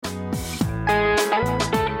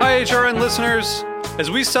HRN listeners.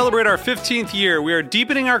 As we celebrate our 15th year, we are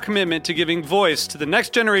deepening our commitment to giving voice to the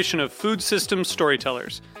next generation of food systems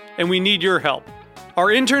storytellers, and we need your help. Our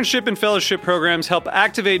internship and fellowship programs help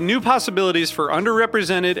activate new possibilities for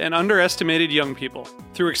underrepresented and underestimated young people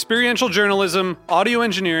through experiential journalism, audio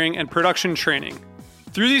engineering, and production training.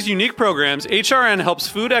 Through these unique programs, HRN helps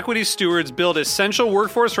food equity stewards build essential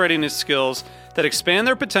workforce readiness skills that expand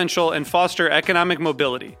their potential and foster economic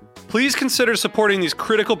mobility. Please consider supporting these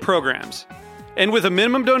critical programs. And with a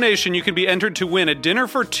minimum donation, you can be entered to win a dinner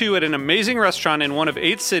for two at an amazing restaurant in one of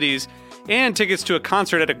 8 cities and tickets to a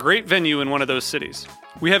concert at a great venue in one of those cities.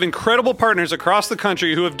 We have incredible partners across the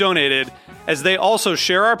country who have donated, as they also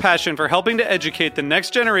share our passion for helping to educate the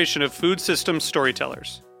next generation of food systems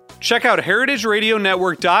storytellers. Check out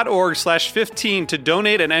heritageradionetwork.org/15 to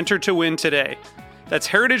donate and enter to win today. That's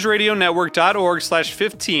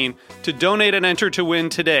heritageradionetwork.org/15 to donate and enter to win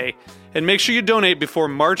today. And make sure you donate before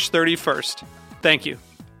March 31st. Thank you.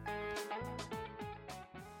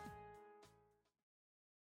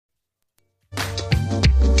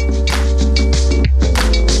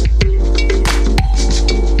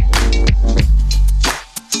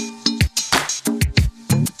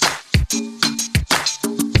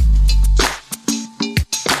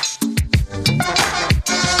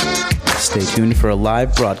 Stay tuned for a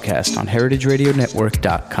live broadcast on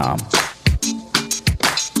heritageradionetwork.com.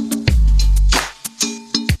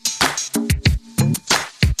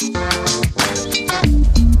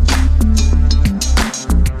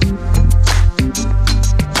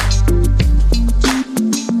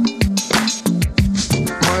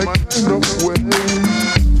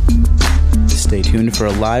 Stay tuned for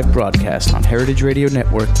a live broadcast on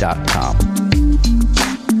heritageradionetwork.com.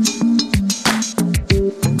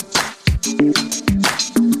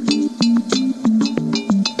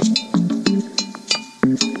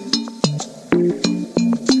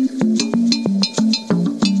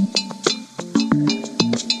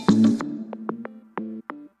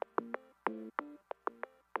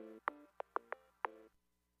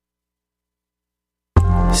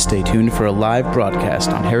 Stay tuned for a live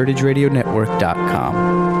broadcast on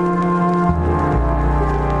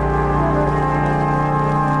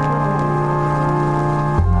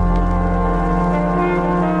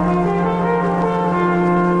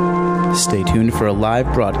Stay tuned for a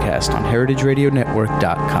live broadcast on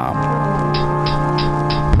heritageradionetwork.com.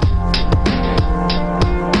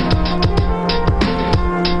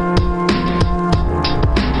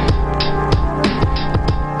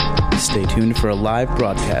 Stay tuned for a live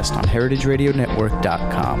broadcast on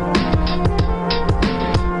heritageradionetwork.com.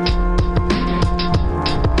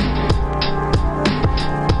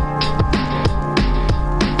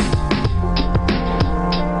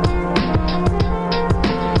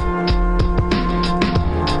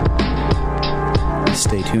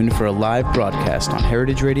 Stay tuned for a live broadcast on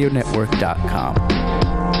heritageradionetwork.com.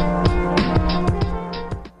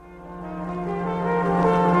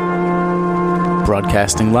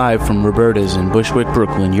 Broadcasting live from Roberta's in Bushwick,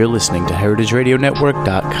 Brooklyn, you're listening to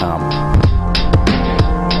heritageradionetwork.com.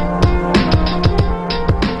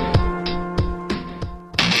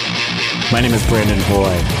 My name is Brandon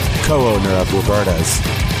Hoy, co-owner of Roberta's,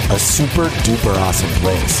 a super duper awesome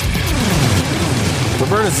place.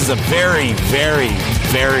 Roberta's is a very, very,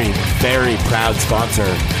 very, very proud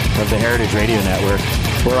sponsor of the Heritage Radio Network.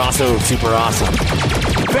 We're also super awesome.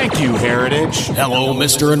 Thank you, Heritage. Hello,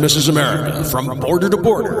 Mr. and Mrs. America, from border to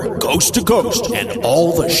border, coast to coast, and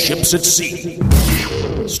all the ships at sea.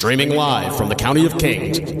 Streaming live from the County of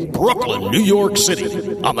Kings, Brooklyn, New York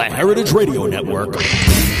City, on the Heritage Radio Network.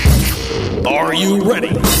 Are you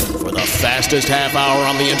ready for the fastest half hour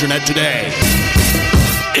on the internet today?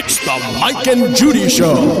 It's the Mike and Judy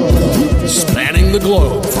Show, spanning the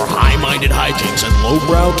globe for high-minded hijinks and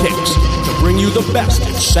lowbrow kinks to bring you the best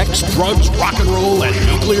in sex, drugs, rock and roll, and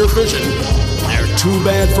nuclear fission. They're too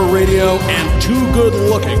bad for radio and too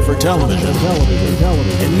good-looking for television.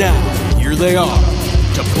 And now, here they are,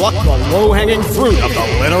 to pluck the low-hanging fruit of the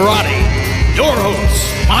literati. Your hosts,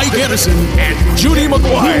 Mike Edison and Judy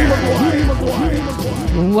McGuire.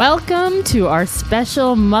 Welcome to our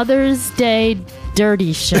special Mother's Day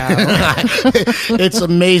Dirty Show. It's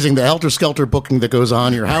amazing, the helter-skelter booking that goes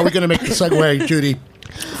on here. How are we going to make the segue, Judy,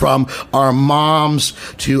 from our moms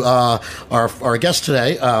to our guest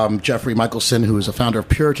today, Jeffrey Michelson, who is a founder of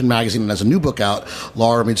Puritan Magazine and has a new book out,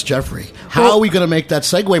 Laura Meets Jeffrey. How are we going to make that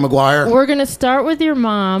segue, McGuire? We're going to start with your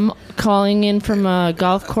mom calling in from a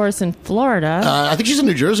golf course in Florida. I think she's in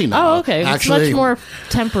New Jersey now. Oh, okay. Actually, it's much more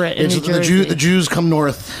temperate in New Jersey. The Jews come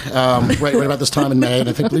north right about this time in May, and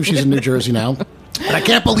I believe she's in New Jersey now. And I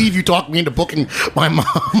can't believe you talked me into booking my mom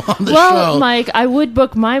on the show. Well, Mike, I would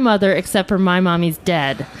book my mother, except for my mommy's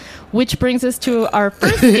dead. Which brings us to our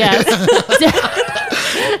first guest.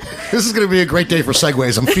 This is going to be a great day for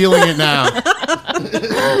segues. I'm feeling it now.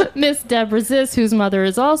 Miss Deborah Ziss, whose mother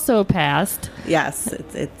is also passed. Yes,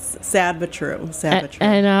 it's sad but true. Sad but true.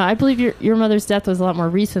 And I believe your mother's death was a lot more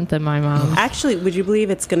recent than my mom's. Actually, would you believe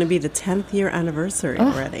it's going to be the 10th year anniversary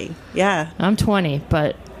already? Yeah. I'm 20,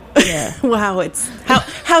 but yeah. Wow, it's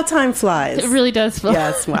how time flies. It really does fly.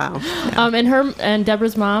 Yes, wow. Yeah. And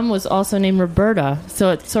Deborah's mom was also named Roberta, so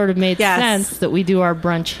it sort of made sense that we do our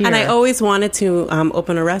brunch here. And I always wanted to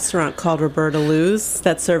open a restaurant called Roberta Lou's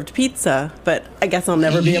that served pizza, but I guess I'll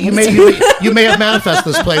never be able to. You may have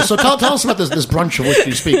manifested this place. So tell us about this brunch of which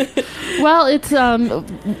you speak. Well, it's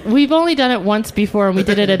we've only done it once before, and we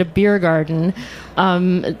did it at a beer garden.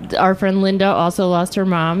 Our friend Linda also lost her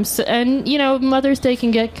mom, and Mother's Day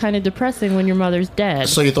can get kind of depressing when your mother's dead.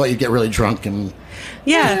 So you thought you'd get really drunk and...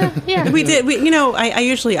 Yeah. We did. I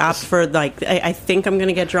usually opt for, I think I'm going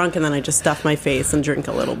to get drunk, and then I just stuff my face and drink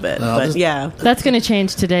a little bit. That's going to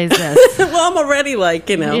change today's this. Well, I'm already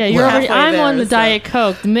Yeah, you're already. I'm on the Diet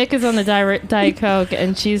Coke. Mick is on the Diet Coke,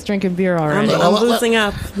 and she's drinking beer already. I'm losing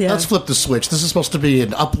up. Yeah. Let's flip the switch. This is supposed to be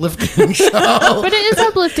an uplifting show. But it is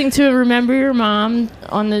uplifting to remember your mom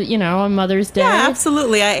on on Mother's Day. Yeah,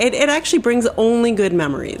 absolutely. It actually brings only good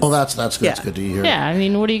memories. Oh, that's good. Yeah. It's good to hear. Yeah, I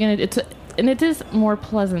mean, what are you going to... And it is more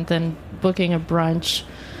pleasant than booking a brunch,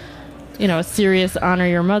 a serious honor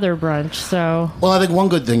your mother brunch. So, well, I think one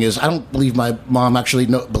good thing is I don't believe my mom actually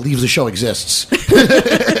believes the show exists.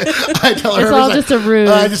 I tell her it's all just a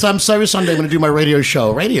ruse. I'm sorry, Sunday I'm going to do my radio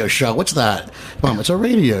show. Radio show? What's that? Mom, it's a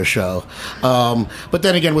radio show. But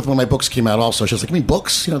then again, when my books came out, also she was like, "You mean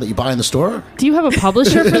books? That you buy in the store? Do you have a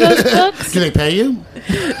publisher for those books? Do they pay you?"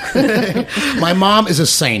 My mom is a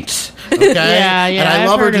saint. Okay, yeah, and I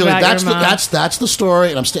love her dearly. That's the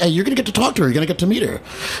story. And you're going to get to talk to her. You're going to get to meet her.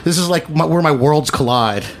 This is like where my worlds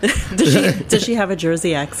collide. Does she have a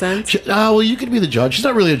Jersey accent? Well, you could be the judge. She's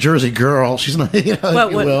not really a Jersey girl. She's not.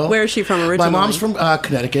 Where is she from originally? My mom's from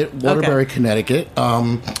Connecticut, Waterbury, Connecticut.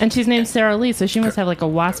 And she's named Sarah Lee, so she must have like a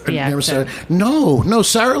waspy accent. No,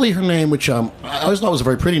 Sarah Lee. Her name, which I always thought was a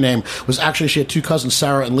very pretty name, was actually she had two cousins,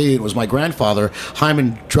 Sarah and Lee. It was my grandfather,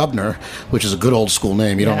 Hyman Drubner, which is a good old school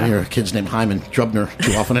name. You don't hear kids named Hyman Drubner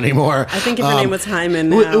too often anymore. I think if her name was Hyman,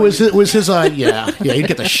 now. It was his. You'd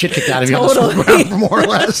get the shit kicked out of you on the school ground, more or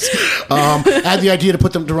less. I had the idea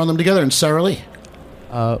to run them together, and Sarah Lee.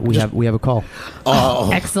 We have a call.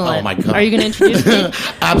 Oh, excellent! Oh my God! Are you going to introduce me?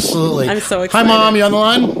 Absolutely. I'm so excited. Hi, Mom. You on the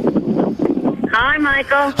line? Hi,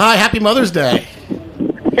 Michael. Hi. Happy Mother's Day.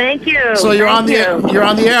 Thank you. So you're on the air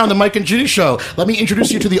on the Mike and Judy show. Let me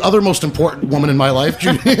introduce you to the other most important woman in my life,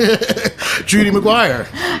 Judy McGuire.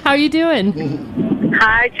 How are you doing?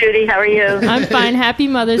 Hi, Judy. How are you? I'm fine. Happy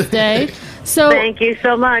Mother's Day. So thank you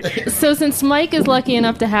so much. So since Mike is lucky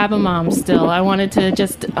enough to have a mom still, I wanted to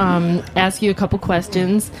just ask you a couple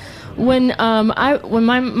questions. When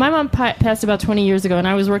my mom passed about 20 years ago, and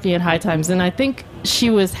I was working at High Times, and I think she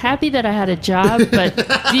was happy that I had a job, but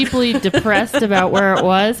deeply depressed about where it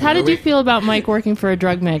was. How did you feel about Mike working for a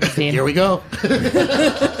drug magazine? Here we go.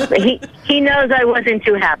 He knows I wasn't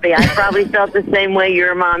too happy. I probably felt the same way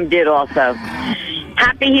your mom did also.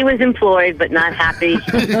 Happy he was employed, but not happy.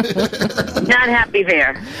 Not happy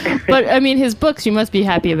there. But, I mean, his books, you must be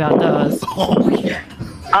happy about those. Oh, yeah.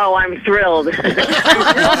 Oh, I'm thrilled. I'm thrilled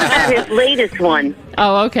about his latest one.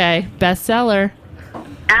 Oh, okay. Bestseller.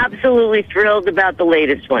 Absolutely thrilled about the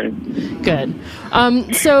latest one. Good.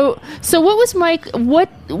 So what was Mike?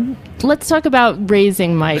 Let's talk about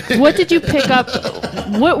raising Mike. What did you pick up?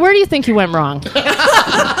 Where do you think you went wrong?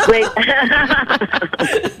 Wait.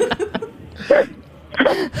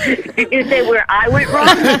 Did you say where I went wrong?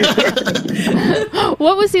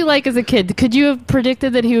 What was he like as a kid? Could you have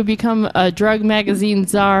predicted that he would become a drug magazine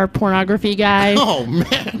czar, pornography guy? Oh,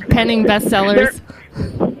 man. Penning bestsellers?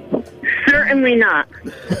 Certainly not.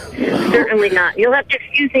 Certainly not. You'll have to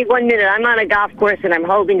excuse me 1 minute. I'm on a golf course and I'm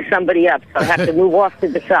holding somebody up, so I have to move off to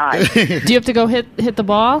the side. Do you have to go hit the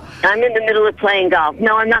ball? I'm in the middle of playing golf.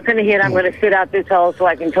 No, I'm not going to hit. I'm going to sit out this hole so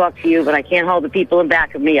I can talk to you, but I can't hold the people in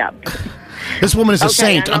back of me up. This woman is a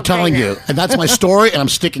saint, I'm telling you. And that's my story, and I'm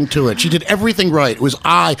sticking to it. She did everything right. It was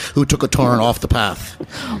I who took a turn off the path.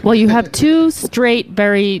 Well, you have two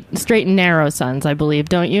very straight and narrow sons, I believe,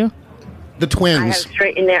 don't you? The twins. I have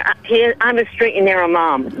straight and narrow. I'm a straight and narrow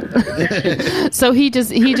mom. So he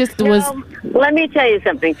just was... Let me tell you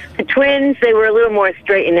something. The twins, they were a little more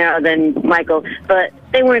straight and narrow than Michael, but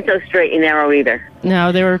they weren't so straight and narrow either.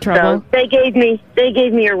 No, they were trouble. So they gave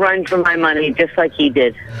me a run for my money, just like he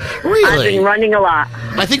did. Really? I've been running a lot.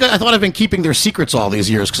 I thought I've been keeping their secrets all these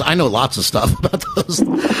years because I know lots of stuff about those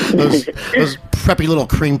preppy little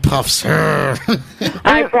cream puffs.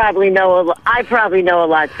 I probably know a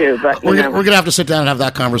lot too, but we're gonna have to sit down and have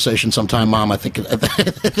that conversation sometime, Mom. I think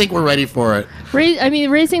we're ready for it.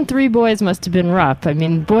 Raising 3 boys must have been rough. I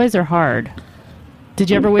mean, boys are hard.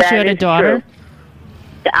 Did you ever wish you had a daughter? True.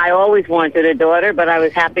 I always wanted a daughter, but I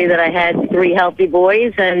was happy that I had 3 healthy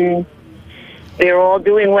boys, and they're all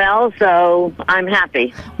doing well, so I'm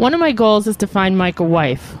happy. One of my goals is to find Mike a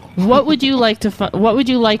wife. What would you like What would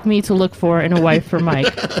you like me to look for in a wife for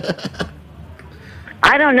Mike?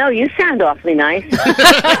 I don't know. You sound awfully nice.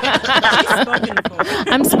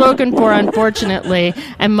 I'm spoken for, unfortunately,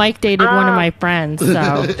 and Mike dated one of my friends,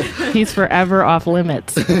 so he's forever off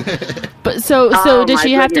limits. But so does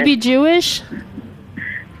she have to be Jewish?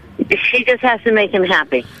 She just has to make him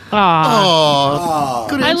happy. Oh,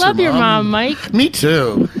 good answer, I love your Mom, Mike. Me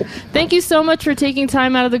too. Thank you so much for taking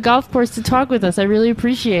time out of the golf course to talk with us. I really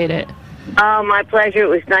appreciate it. Oh, my pleasure. It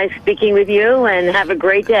was nice speaking with you, and have a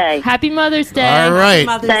great day. Happy Mother's Day. All right.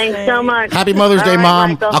 Thanks so much. Happy Mother's Day, right,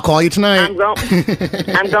 Mom. Michael. I'll call you tonight. I'm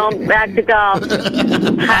going back to golf.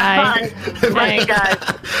 Bye. Have fun. Bye, guys.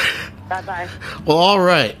 Bye-bye. Well, all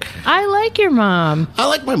right. I like your mom. I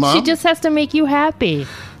like my mom. She just has to make you happy.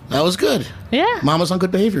 That was good. Yeah. Mom was on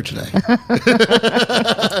good behavior today.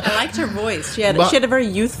 I liked her voice. She had a very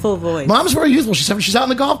youthful voice. Mom's very youthful. She's out in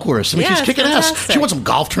the golf course. I mean, Yeah, she's kicking fantastic. ass. She won some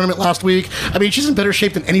golf tournament last week. I mean, she's in better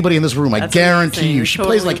shape than anybody in this room. I That's guarantee amazing. you. She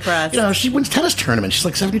Totally plays like, impressed. she wins tennis tournaments. She's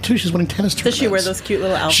like 72. She's winning tennis tournaments. Does she wear those cute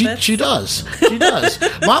little outfits? She does. She does.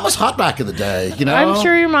 Mom was hot back in the day, I'm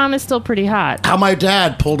sure your mom is still pretty hot. How my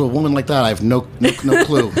dad pulled a woman like that, I have no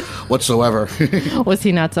clue whatsoever. Was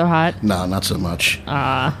he not so hot? No, not so much.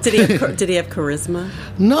 Did he have charisma?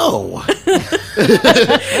 No.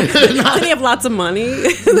 Did he have lots of money?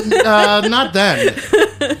 Not then.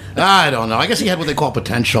 I don't know. I guess he had what they call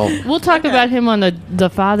potential. We'll talk about him on the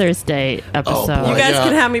Father's Day episode. boy. You guys Yeah.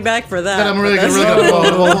 can have me back for that. I'm really good.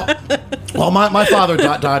 Well, my father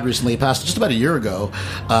died recently. He passed just about a year ago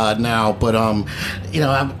now. But,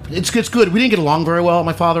 it's good. We didn't get along very well,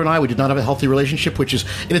 my father and I. We did not have a healthy relationship, which is,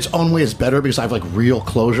 in its own way, is better because I have, real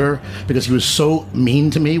closure. Because he was so mean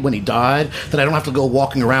to me when he died that I don't have to go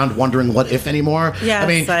walking around wondering what if anymore. Yes, I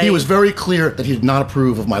mean, he was very clear that he did not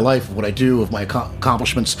approve of my life, of what I do, of my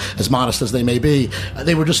accomplishments, as modest as they may be.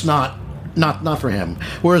 They were just not for him.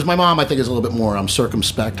 Whereas my mom, I think, is a little bit more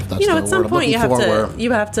circumspect, if that's the at some word point I'm looking for.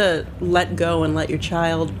 you have to let go and let your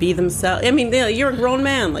child be themselves. I mean, you're a grown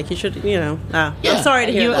man. Like, you should, I'm sorry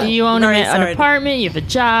to hear that. You own Very an sorry. apartment, you have a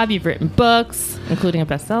job, you've written books, including a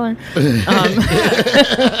bestseller.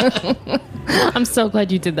 I'm so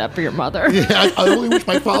glad you did that for your mother. Yeah, I only wish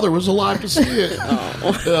my father was alive to see it.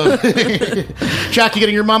 Jack, you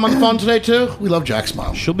getting your mom on the phone today too? We love Jack's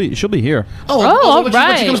mom. She'll be here. all when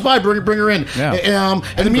right. she comes by, bring her in. Yeah. And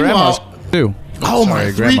in the meanwhile, too. oh Sorry,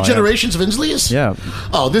 my, Grandma, 3 generations of Insleys? Yeah.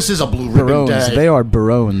 Oh, this is a blue ribbon Barones. day. They are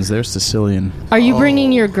Barones. They're Sicilian. Are you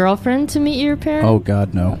bringing your girlfriend to meet your parents? Oh,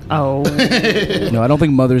 God, no. Oh. No, I don't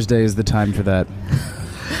think Mother's Day is the time for that.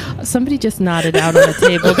 Somebody just nodded out on the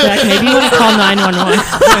table. Jack, maybe you want to call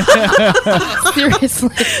 911.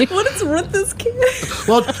 Seriously. What is with this kid?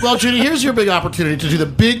 Well, Judy, here's your big opportunity to do the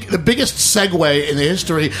biggest segue in the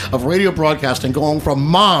history of radio broadcasting, going from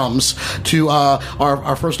moms to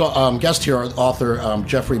our first guest here, our author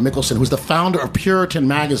Jeffrey Michelson, who's the founder of Puritan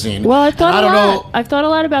Magazine. Well, I've thought a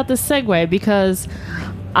lot about this segue because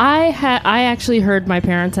I actually heard my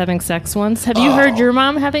parents having sex once. Have you heard your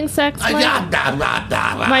mom having sex?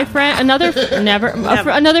 My friend, another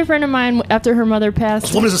friend of mine, after her mother passed,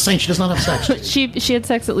 This woman is a saint. She does not have sex. she had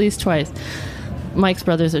sex at least twice. Mike's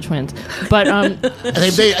brothers are twins, but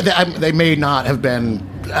they may not have been.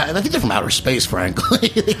 I think they're from outer space, frankly.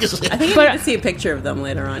 I think we're going to see a picture of them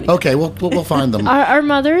later on. Okay, we'll find them. our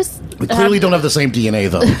mothers We clearly don't have the same DNA,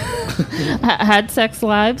 though. had sex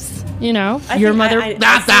lives. Your mother. I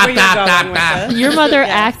see where you're going with this. Your mother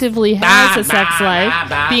actively has a sex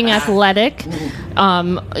life, being athletic,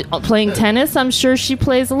 playing tennis. I'm sure she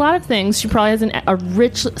plays a lot of things. She probably has a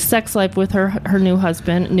rich sex life with her new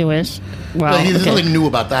husband, newish. Well, There's nothing new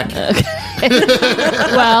about that kid.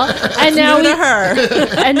 well, and now New to her.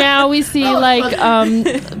 and now we see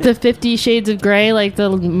the 50 Shades of Grey, like the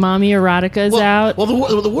mommy erotica is out. Well,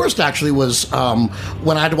 the worst actually was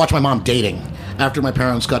when I had to watch my mom dating. after my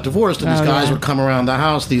parents got divorced, and these guys would come around the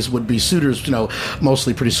house. These would-be suitors,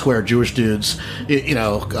 mostly pretty square Jewish dudes,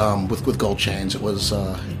 with gold chains. It was,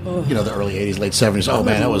 the early 80s, late 70s. Oh,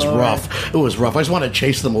 man, it was rough. It was rough. I just wanted to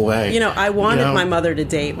chase them away. I wanted my mother to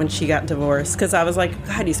date when she got divorced because I was like,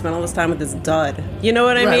 God, you spent all this time with this dud. You know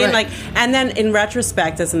what I mean? Right. And then in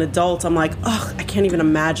retrospect, as an adult, I'm like, oh, I can't even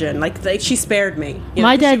imagine. Like she spared me.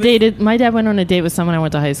 My dad went on a date with someone I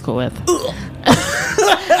went to high school with.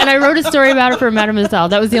 And I wrote a story about it for Mademoiselle.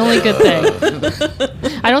 That was the only good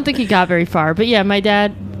thing. I don't think he got very far. But yeah, my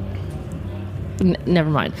dad... never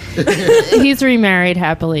mind. He's remarried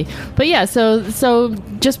happily. But yeah, so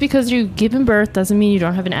just because you've given birth doesn't mean you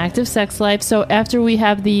don't have an active sex life. So after we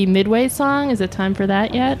have the Midway song, is it time for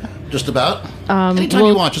that yet? Just about. Anytime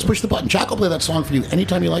you want, just push the button. Jack will play that song for you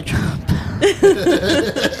anytime you like.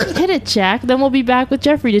 Hit it, Jack. Then we'll be back with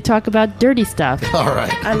Jeffrey to talk about dirty stuff. All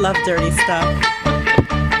right. I love dirty stuff.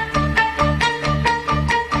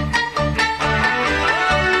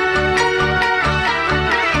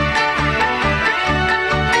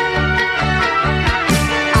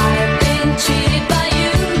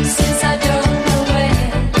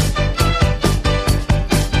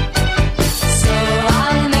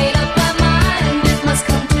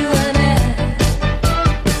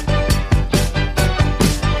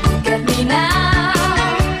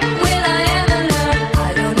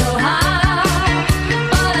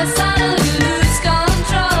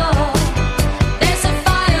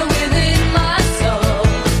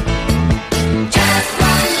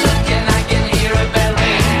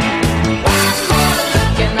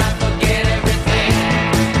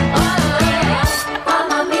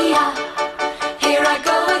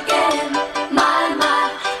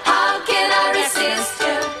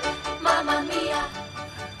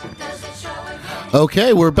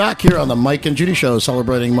 Okay, we're back here on the Mike and Judy Show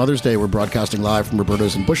celebrating Mother's Day. We're broadcasting live from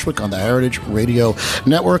Roberta's in Bushwick on the Heritage Radio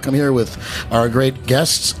Network. I'm here with our great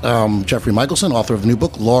guests, Jeffrey Michelson, author of the new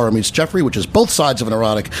book, Laura Meets Jeffrey, which is both sides of an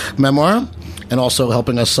erotic memoir, and also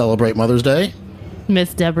helping us celebrate Mother's Day,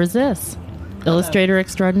 Miss Deborah Ziss, illustrator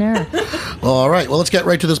extraordinaire. All right, well, let's get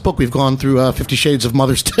right to this book. We've gone through 50 Shades of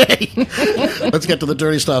Mother's Day. Let's get to the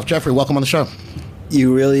dirty stuff. Jeffrey, welcome on the show.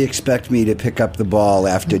 You really expect me to pick up the ball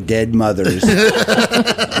after dead mothers,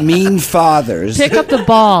 mean fathers, pick up the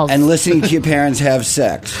balls, and listening to your parents have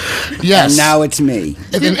sex? Yes. And now it's me.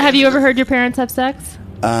 Have you ever heard your parents have sex?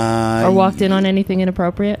 Or walked in on anything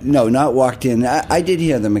inappropriate? No, not walked in. I did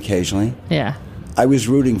hear them occasionally. Yeah. I was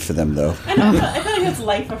rooting for them, though. I feel like it's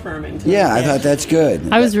life-affirming. Yeah, I thought that's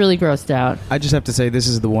good. I was really grossed out. I just have to say, this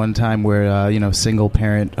is the one time where,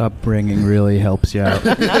 single-parent upbringing really helps you out.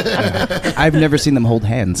 I've never seen them hold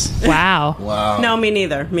hands. Wow. No, me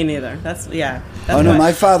neither. That's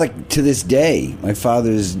my father, to this day, my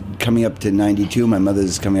father's coming up to 92, my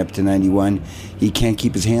mother's coming up to 91. He can't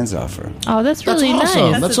keep his hands off her. Oh, that's really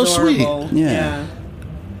awesome. nice. That's so sweet. Yeah.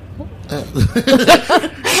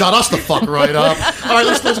 Shut us the fuck right up. All right,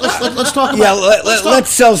 let's talk about... Yeah, let's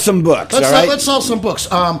sell some books, all right? Let's sell some books.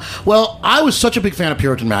 Well, I was such a big fan of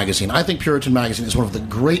Puritan Magazine. I think Puritan Magazine is one of the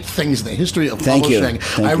great things in the history of publishing.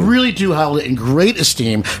 Thank you. Really do hold it in great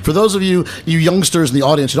esteem. For those of you youngsters in the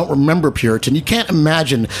audience who don't remember Puritan, you can't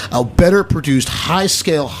imagine a better produced,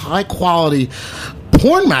 high-scale, high-quality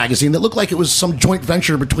porn magazine that looked like it was some joint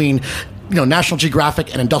venture between National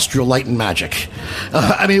Geographic and Industrial Light and Magic.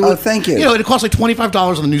 Thank you. It cost like $25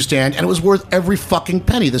 on the newsstand, and it was worth every fucking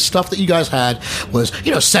penny. The stuff that you guys had was,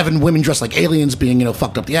 7 women dressed like aliens being,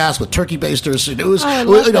 fucked up the ass with turkey basters. It was,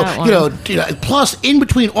 plus in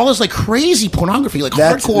between all this like crazy pornography, like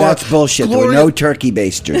hardcore. That's bullshit. There were no turkey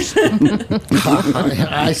basters.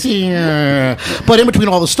 I see. But in between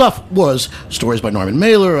all the stuff was stories by Norman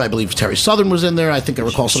Mailer. I believe Terry Southern was in there. I think I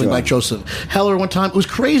recall something like Joseph Heller one time. It was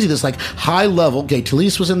crazy. This like high level, Gay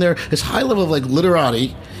Talese was in there, this high level of like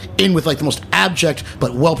literati in with like the most abject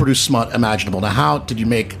but well produced smut imaginable. Now, how did you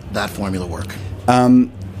make that formula work?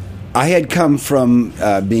 I had come from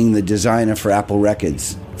being the designer for Apple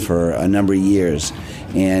Records for a number of years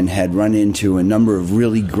and had run into a number of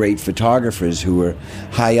really great photographers who were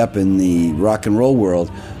high up in the rock and roll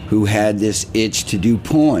world who had this itch to do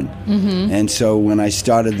porn. Mm-hmm. And so when I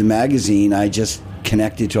started the magazine, I just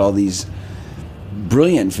connected to all these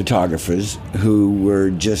brilliant photographers who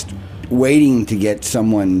were just waiting to get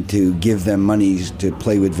someone to give them money to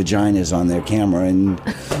play with vaginas on their camera, and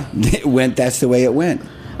that's the way it went.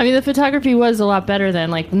 I mean, the photography was a lot better then.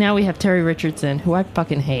 Like, now we have Terry Richardson, who I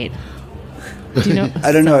fucking hate. Do you know?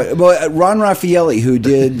 I don't know. Well, Ron Raffaelli, who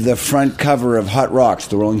did the front cover of Hot Rocks,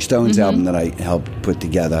 the Rolling Stones album that I helped put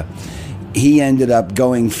together, he ended up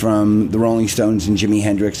going from the Rolling Stones and Jimi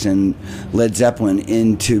Hendrix and Led Zeppelin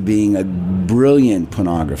into being a brilliant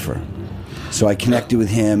pornographer. So I connected with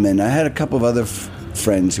him, and I had a couple of other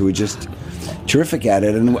friends who were just terrific at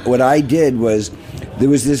it. And what I did was, there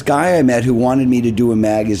was this guy I met who wanted me to do a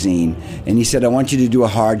magazine, and he said, I want you to do a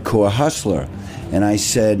hardcore hustler. And I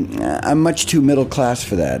said, I'm much too middle class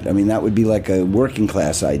for that. I mean, that would be like a working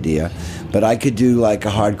class idea. But I could do like a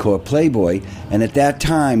hardcore Playboy. And at that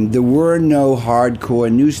time, there were no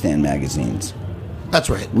hardcore newsstand magazines. That's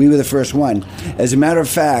right. We were the first one. As a matter of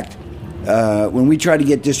fact, when we tried to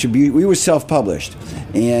get distribution, we were self-published.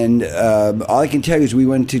 And all I can tell you is we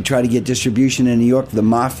went to try to get distribution in New York. The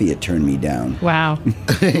Mafia turned me down. Wow.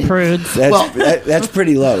 Prudes. That's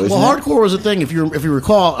pretty low, isn't it? Hardcore was a thing. If you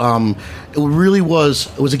recall, it really was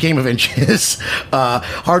a game of inches.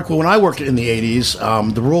 Hardcore, when I worked in the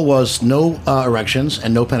 80s, the rule was no erections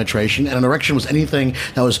and no penetration. And an erection was anything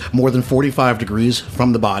that was more than 45 degrees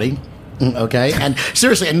from the body. Okay, and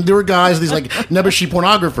seriously, and there were guys, these like nebbishy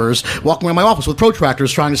pornographers, walking around my office with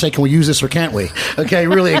protractors trying to say, can we use this or can't we? Okay,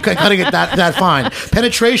 really, cutting it that fine.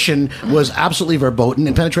 Penetration was absolutely verboten,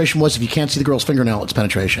 and penetration was, if you can't see the girl's fingernail, it's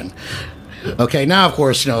penetration. Okay, now, of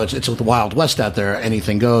course, it's the Wild West out there.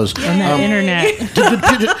 Anything goes. On that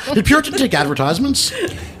internet. Did Puritan take advertisements?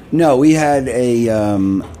 No, we had a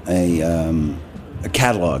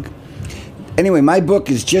catalog. Anyway, my book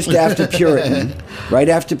is just after Puritan, right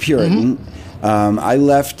after Puritan. Mm-hmm. I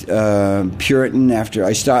left Puritan after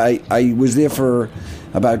I was there for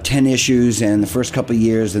about 10 issues and the first couple of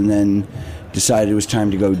years, and then decided it was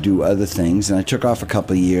time to go do other things. And I took off a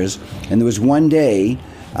couple of years. And there was one day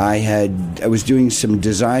I was doing some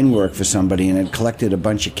design work for somebody and had collected a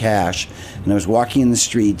bunch of cash. And I was walking in the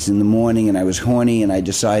streets in the morning, and I was horny, and I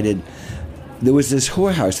decided. There was this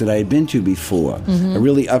whorehouse that I had been to before, a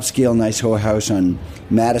really upscale, nice whorehouse on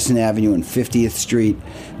Madison Avenue and 50th Street,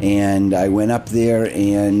 and I went up there,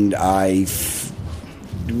 and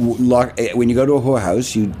when you go to a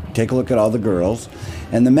whorehouse, you take a look at all the girls,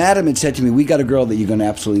 and the madam had said to me, we got a girl that you're going to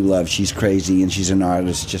absolutely love. She's crazy, and she's an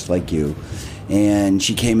artist just like you. And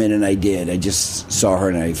she came in, and I did. I just saw her,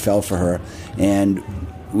 and I fell for her, and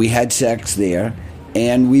we had sex there,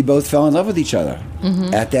 and we both fell in love with each other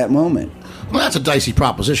at that moment. Well, that's a dicey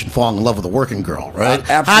proposition, falling in love with a working girl, right?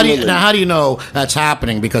 Absolutely. How do you know that's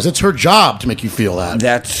happening? Because it's her job to make you feel that.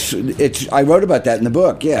 I wrote about that in the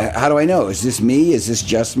book. Yeah. How do I know? Is this me? Is this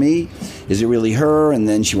just me? Is it really her? And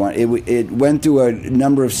then it went through a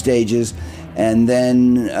number of stages, and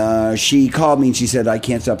then she called me and she said, I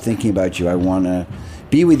can't stop thinking about you. I want to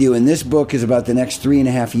be with you. And this book is about the next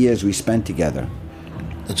 3.5 years we spent together.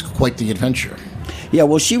 It's quite the adventure. Yeah,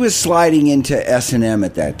 well, she was sliding into S&M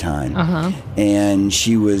at that time, and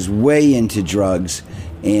she was way into drugs.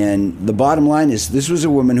 And the bottom line is, this was a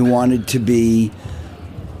woman who wanted to be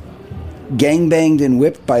gangbanged and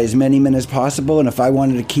whipped by as many men as possible, and if I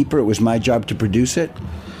wanted to keep her, it was my job to produce it.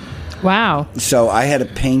 Wow. So I had to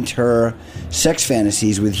paint her sex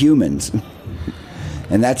fantasies with humans.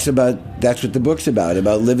 And that's what the book's about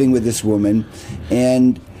living with this woman.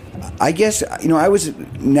 And I guess, I was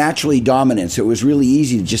naturally dominant, so it was really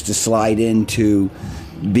easy just to slide into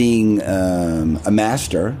being a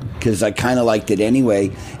master, because I kind of liked it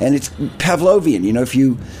anyway. And it's Pavlovian,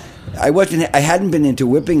 I hadn't been into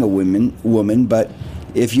whipping a woman, but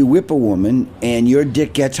if you whip a woman and your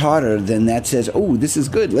dick gets hotter, then that says, oh, this is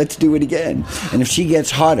good, let's do it again. And if she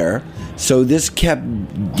gets hotter, so this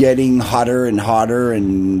kept getting hotter and hotter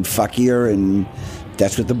and fuckier, and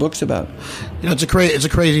that's what the book's about. It's a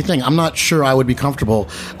crazy thing. I'm not sure I would be comfortable,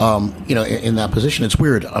 in that position. It's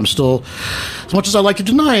weird. I'm still, as much as I like to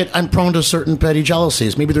deny it, I'm prone to certain petty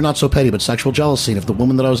jealousies. Maybe they're not so petty, but sexual jealousy. And if the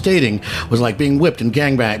woman that I was dating was like being whipped and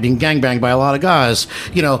being gangbanged by a lot of guys,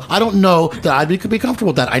 I don't know that could be comfortable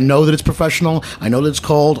with that. I know that it's professional. I know that it's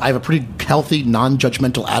cold. I have a pretty healthy,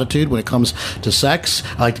 non-judgmental attitude when it comes to sex.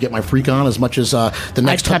 I like to get my freak on as much as the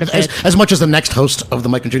next host of the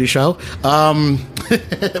Mike and Judy show.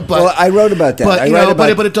 Well, I wrote about that.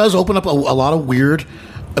 But it does open up a lot of weird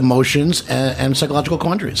emotions and psychological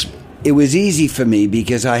quandaries. It was easy for me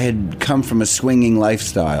because I had come from a swinging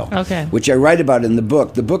lifestyle, which I write about in the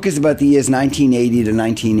book. The book is about the years 1980 to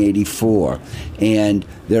 1984, and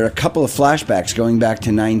there are a couple of flashbacks going back to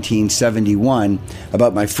 1971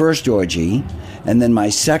 about my first orgy and then my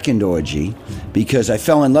second orgy, because I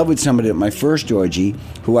fell in love with somebody at my first orgy,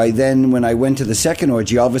 who when I went to the second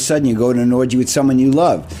orgy, all of a sudden you go to an orgy with someone you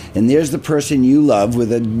love, and there's the person you love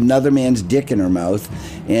with another man's dick in her mouth,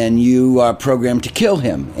 and you are programmed to kill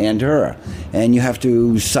him and her. her. And you have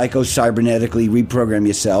to psycho-cybernetically reprogram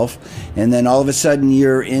yourself. And then all of a sudden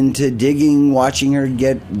you're into digging, watching her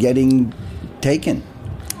getting taken.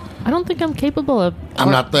 I don't think I'm capable of.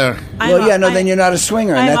 I'm not there. Then you're not a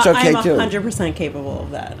swinger, and that's okay too. I'm 100% capable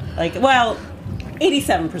of that.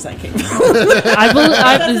 87% capable.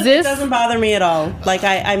 It doesn't bother me at all.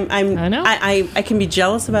 I know. I can be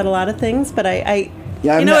jealous about a lot of things, but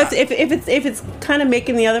if it's kind of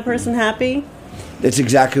making the other person happy. That's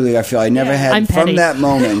exactly what I feel. I never had from that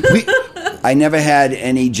moment. I never had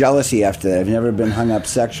any jealousy after that. I've never been hung up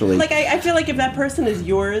sexually. I feel like if that person is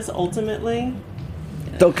yours ultimately,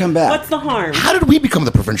 they'll come back. What's the harm? How did we become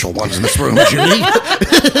the provincial ones in this room, Judy?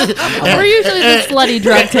 We're usually the slutty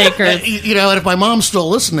drug takers. And if my mom's still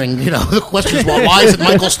listening, the question is, why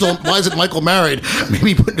isn't Michael married?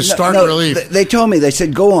 Maybe putting a start relief. They told me, they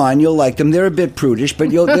said, go on, you'll like them. They're a bit prudish,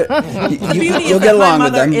 but you'll get along with them. My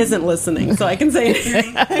mother isn't listening, so I can say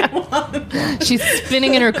anything I want. She's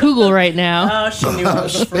spinning in her kugel right now. Oh, she knew I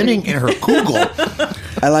was spinning in her kugel.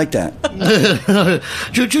 I like that.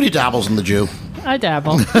 Judy dabbles in the Jew. I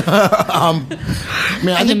dabble. I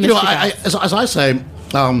think, as I say,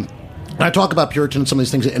 I talk about Puritan and some of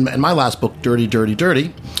these things in my last book, Dirty, Dirty,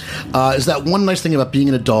 Dirty, is that one nice thing about being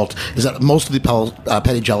an adult is that most of the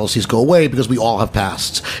petty jealousies go away because we all have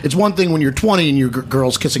pasts. It's one thing when you're 20 and your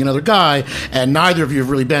girl's kissing another guy and neither of you have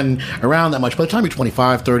really been around that much. By the time you're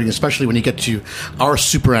 25, 30, especially when you get to our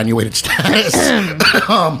superannuated status.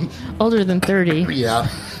 Older than 30. Yeah.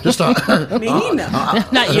 Just me? No.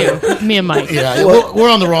 Not you. Me and Mike. Yeah, we're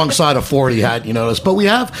on the wrong side of 40, you noticed. But we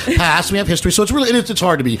have past, we have history, so it's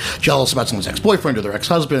hard to be jealous about someone's ex-boyfriend or their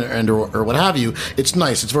ex-husband or what have you. It's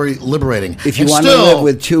nice. It's very liberating. If you want to live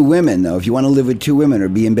with two women, though, if you want to live with two women or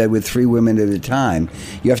be in bed with three women at a time,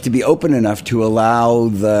 you have to be open enough to allow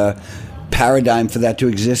the paradigm for that to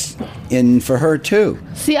exist for her too.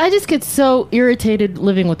 See, I just get so irritated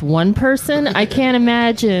living with one person. I can't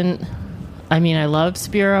imagine. I mean, I love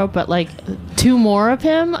Spiro, but two more of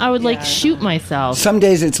him, I would shoot myself. Some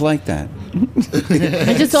days it's like that.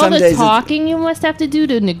 And just all the talking you must have to do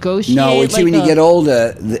to negotiate. No, it's when you get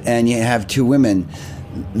older and you have two women,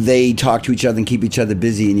 they talk to each other and keep each other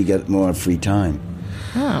busy, and you get more free time.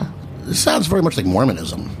 Oh, this sounds very much like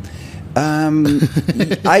Mormonism.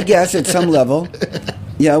 I guess at some level.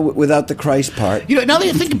 Yeah, without the Christ part. Now that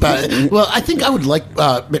you think about it, well, I think I would like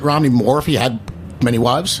Mitt Romney more if he had many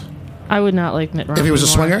wives. I would not like Mitt Romney. If he was a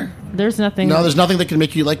swinger? There's nothing. No, there's nothing that can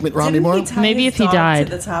make you like Mitt Romney more? Maybe if he died.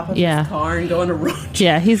 To the top of his car and go on a road trip.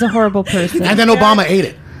 Yeah, he's a horrible person. And then Obama ate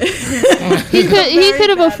it. He could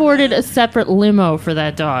have afforded a separate limo for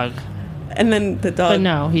that dog. And then the dog. But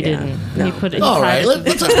no, he didn't. No. He put it. All right,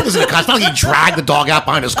 let's put this in the context. It's not like he dragged the dog out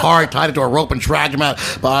behind his car, he tied it to a rope, and dragged him out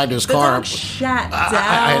behind his car. Dog shat down.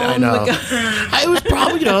 I know. It was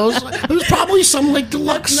probably, it was probably some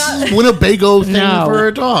deluxe Winnebago thing for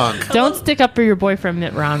a dog. Don't stick up for your boyfriend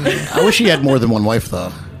Mitt Romney. I wish he had more than one wife,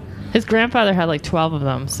 though. His grandfather had 12 of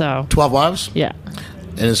them. So 12 wives. Yeah.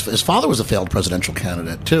 And his father was a failed presidential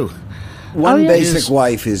candidate too. One basic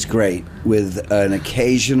wife is great with an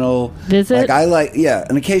occasional visit.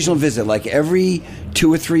 An occasional visit. Like every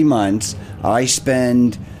 2 or 3 months, I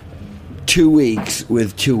spend 2 weeks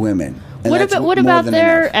with 2 women. And what about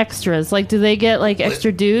their enough. Extras? Do they get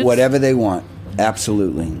extra dudes? Whatever they want.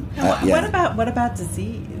 Absolutely. What about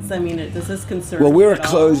disease? I mean, does this concern? Well, we're you at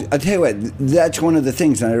close. all? I'll tell you what. That's one of the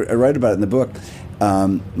things, and I write about it in the book.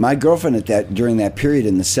 My girlfriend during that period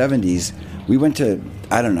in the 70s, we went to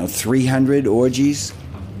 300 orgies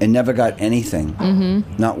and never got anything.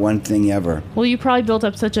 Mm-hmm. Not one thing ever. Well, you probably built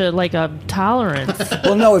up such a tolerance.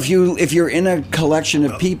 Well, no. If you're in a collection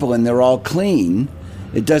of people and they're all clean,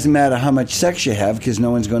 it doesn't matter how much sex you have because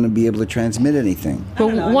no one's going to be able to transmit anything.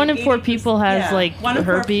 But 1 in 4 people has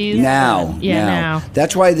herpes. Now.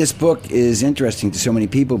 That's why this book is interesting to so many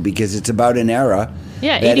people because it's about an era.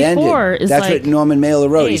 Yeah, that 84 ended. is That's what Norman Mailer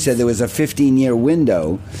wrote. AIDS. He said there was a 15-year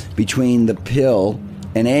window between the pill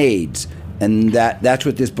and AIDS. And that's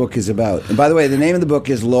what this book is about. And by the way, the name of the book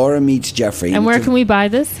is Laura Meets Jeffrey. And where can we buy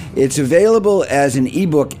this? It's available as an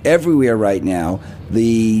ebook everywhere right now.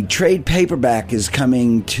 The trade paperback is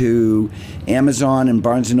coming to Amazon and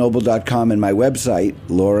BarnesandNoble.com and my website,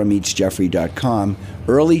 laurameetsjeffrey.com,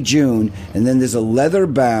 early June. And then there's a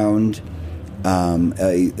leather-bound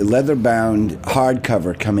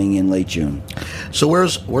hardcover coming in late June. So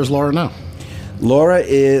where's Laura now? Laura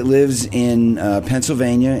lives in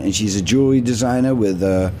Pennsylvania, and she's a jewelry designer with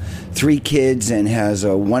 3 kids and has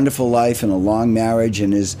a wonderful life and a long marriage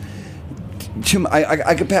and is...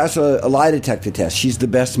 I could pass a lie detector test. She's the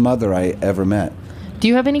best mother I ever met. Do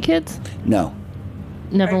you have any kids? No.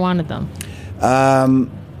 Never wanted them.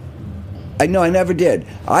 No, I never did.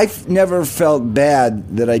 I never felt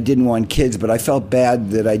bad that I didn't want kids, but I felt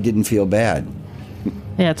bad that I didn't feel bad.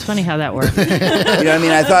 Yeah, it's funny how that works. You know what I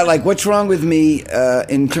mean? I thought, like, what's wrong with me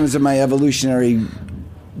in terms of my evolutionary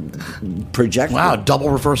projection? Wow, double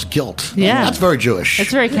reverse guilt. Yeah. That's very Jewish.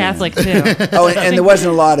 It's very Catholic, too. Oh, and there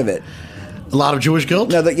wasn't a lot of it. A lot of Jewish guilt?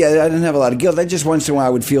 No, I didn't have a lot of guilt. I just once in a while I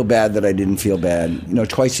would feel bad that I didn't feel bad.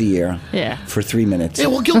 Twice a year. Yeah. For 3 minutes. Yeah,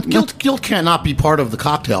 well, guilt cannot be part of the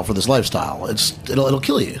cocktail for this lifestyle. It'll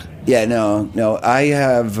kill you. Yeah, no. I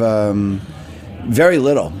have very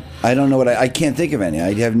little. I don't know what I can't think of any.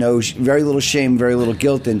 I have very little shame, very little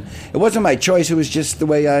guilt, and it wasn't my choice. It was just the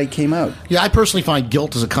way I came out. Yeah, I personally find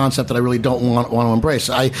guilt as a concept that I really don't want to embrace.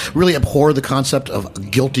 I really abhor the concept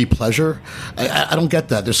of guilty pleasure. I don't get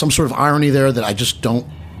that. There's some sort of irony there that I just don't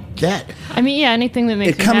get. I mean, yeah, anything that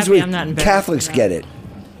makes It me comes happy, with I'm not embarrassed. Catholics get it.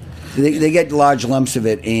 They get large lumps of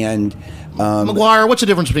it, and McGuire, what's the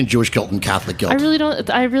difference between Jewish guilt and Catholic guilt?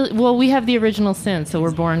 Well, we have the original sin, so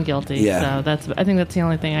we're born guilty. Yeah. So I think that's the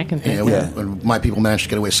only thing I can think of. When my people managed to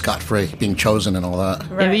get away scot-free, being chosen and all that.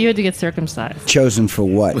 Yeah, but you had to get circumcised. Chosen for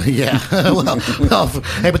what? Yeah. well,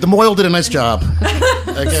 hey, but the Moyle did a nice job.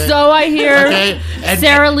 Okay. So I hear. Okay.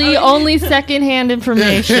 Sarah Lee, only secondhand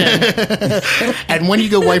information. And when you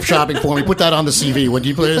go wife shopping for me, put that on the CV, would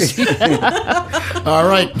you please? All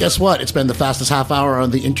right, guess what? It's been the fastest half hour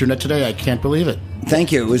on the internet today. I can't believe it.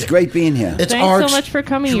 Thank you. It was great being here. It's Thanks so much for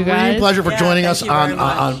coming, you guys. Pleasure for joining us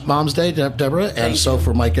on Mom's Day, Deborah, and so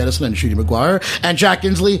for Mike Edison and Judy McGuire and Jack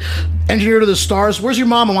Inslee, engineer to the stars. Where's your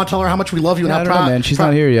mom? I want to tell her how much we love you and how I don't proud. know, man. She's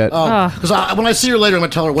not here yet. Because when I see her later, I'm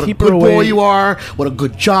going to tell her what Keep a her good away. boy you are, what a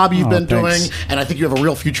good job you've been thanks. doing, and I think you have a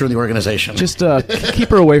real future in the organization. Just keep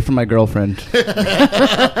her away from my girlfriend.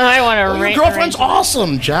 I want to Your girlfriend's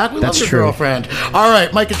awesome, Jack. We That's love your true. girlfriend. All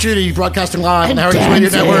right, Mike and Judy broadcasting live on the Heritage Radio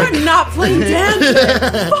Network. We're not playing dance.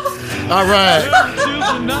 All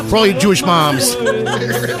right. For all you Jewish moms.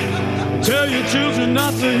 Tell your children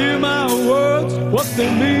not to hear my words, what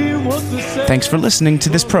they mean, what they say. Thanks for listening to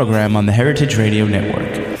this program on the Heritage Radio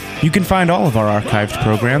Network. You can find all of our archived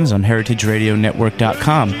programs on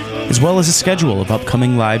heritageradionetwork.com, as well as a schedule of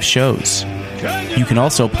upcoming live shows. You can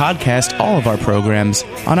also podcast all of our programs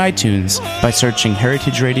on iTunes by searching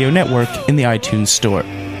Heritage Radio Network in the iTunes Store.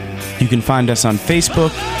 You can find us on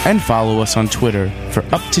Facebook and follow us on Twitter for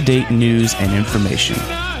up-to-date news and information.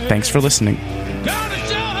 Thanks for listening. God